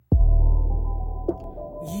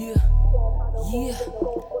Yeah, yeah,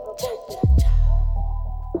 cha cha cha.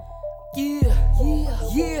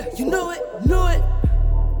 Yeah, you know it,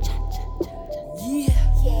 cha cha cha. Yeah,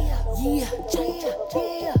 cha cha cha.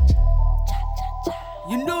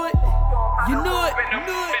 You know it.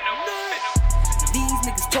 These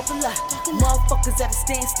niggas talk a lot, motherfuckers at a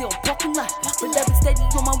standstill, parking lot. But I've been steady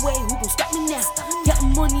on my way, who gon' stop me now? Got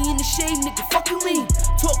money in the shade, nigga, fucking lean.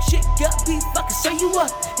 Talk shit, got beef, I can show you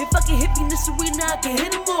up. If I can hit me in this arena, I can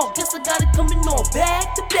hit them all. Guess I got it coming on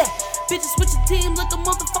back to back. Bitches switching teams like a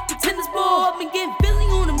motherfucking tennis ball. I've been getting Billy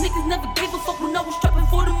on them, niggas never gave a fuck when I was trapping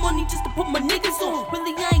for the money just to put my niggas on.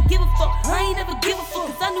 Really, I ain't give a fuck, I ain't ever give a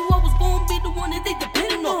fuck, cause I knew I was gonna be the one that they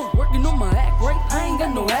depending on. Working on my act right, I ain't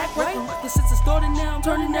got no act right. Since I started now, I'm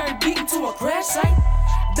turning every beat into a crash site.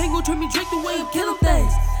 They gon' treat me Drake the way I'm killing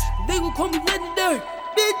things. They gon' call me legendary,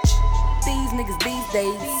 bitch. These niggas these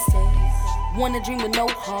days wanna dream with no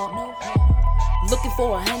heart, looking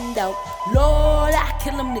for a handout. Lord, I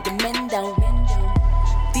kill them, nigga, men down.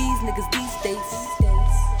 These niggas these days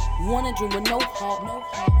wanna dream with no heart,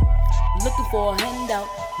 looking for a handout.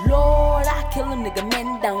 Lord, I kill them, nigga,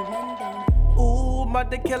 men down. Ooh, I'm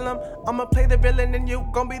about to kill him. I'ma play the villain and you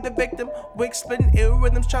gon' be the victim. Wig spitting ill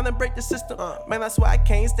rhythms tryna break the system. Man, that's why I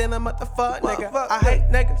can't stand them, motherfucker, nigga. I hate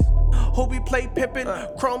niggas who be play pimpin'.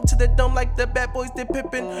 Chrome to the dome like the bad boys did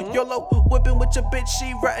pimpin'. YOLO whippin' with your bitch,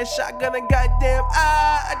 she riding shotgun and goddamn,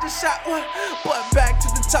 I just shot one. But back to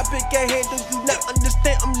the topic at hand, do you not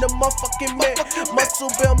understand? I'm the motherfucking man.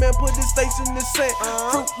 Muscle Bell man put his face in the sand.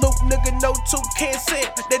 Fruit Loop nigga, no two can't sing.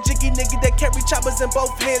 That JiGG nigga that carry choppers in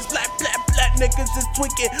both hands. Black niggas is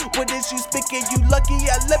tweaking. What is you speaking? You lucky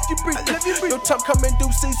I left you breathing. No time coming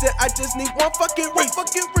due season. I just need one fucking reef.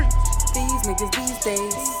 These niggas these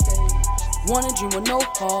days wanna dream with no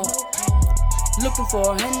heart, looking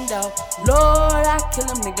for a handout. Lord, I kill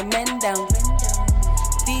them, nigga, men down.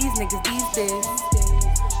 These niggas these days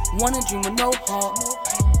wanna dream with no heart,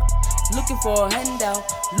 looking for a handout.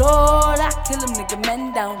 Lord, I kill them, nigga,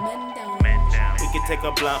 men down. We can take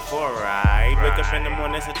a blunt for a ride. Wake up in the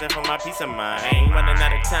morning, searching for my peace of mind. Ain't running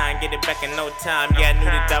out of time, get it back in no time. Yeah, I knew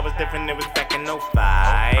that I was different, it was back in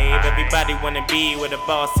 05. Everybody wanna be where the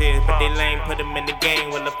boss is, but they lame, put them in the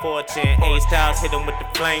game with a fortune. A-Styles hit them with the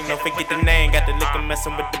flame, don't forget the name. Got the liquor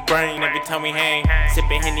messing with the brain every time we hang.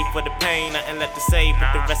 Sipping Henny for the pain, nothing left to say,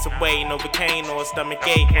 put the rest away. No Novocaine or a stomach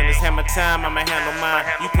ache. When it's hammer time, I'ma handle mine.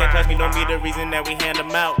 You can't trust me, don't be the reason that we hand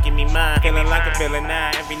them out. Give me mine, feeling like a feeling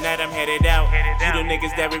now. Every night I'm headed out. You the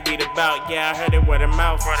niggas that we read about, yeah, I heard it word of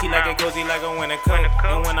mouth. She like it cozy like a winter coat,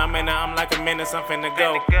 and when I'm in her, I'm like a menace, I'm finna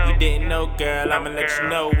go. You didn't know, girl, I'ma let you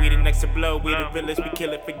know. We the next to blow, we the realest, we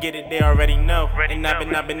kill it, forget it, they already know. And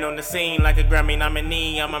I've been on the scene like a Grammy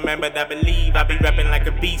nominee. I'm a member that believe I be rapping like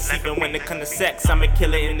a beast. Even when it comes to sex, I'ma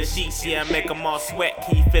kill it in the sheets. Yeah, I make them all sweat,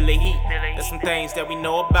 can you feel the heat? There's some things that we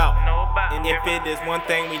know about, and if it is one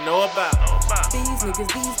thing we know about. These niggas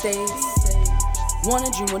these days wanna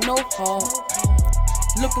dream with no heart,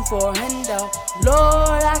 looking for a handout.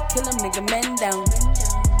 Lord, I kill them, nigga, men down.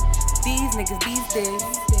 These niggas these days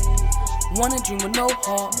wanna dream with no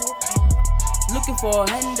heart, looking for a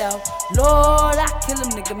handout. Lord, I kill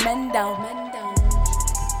them, nigga, men down.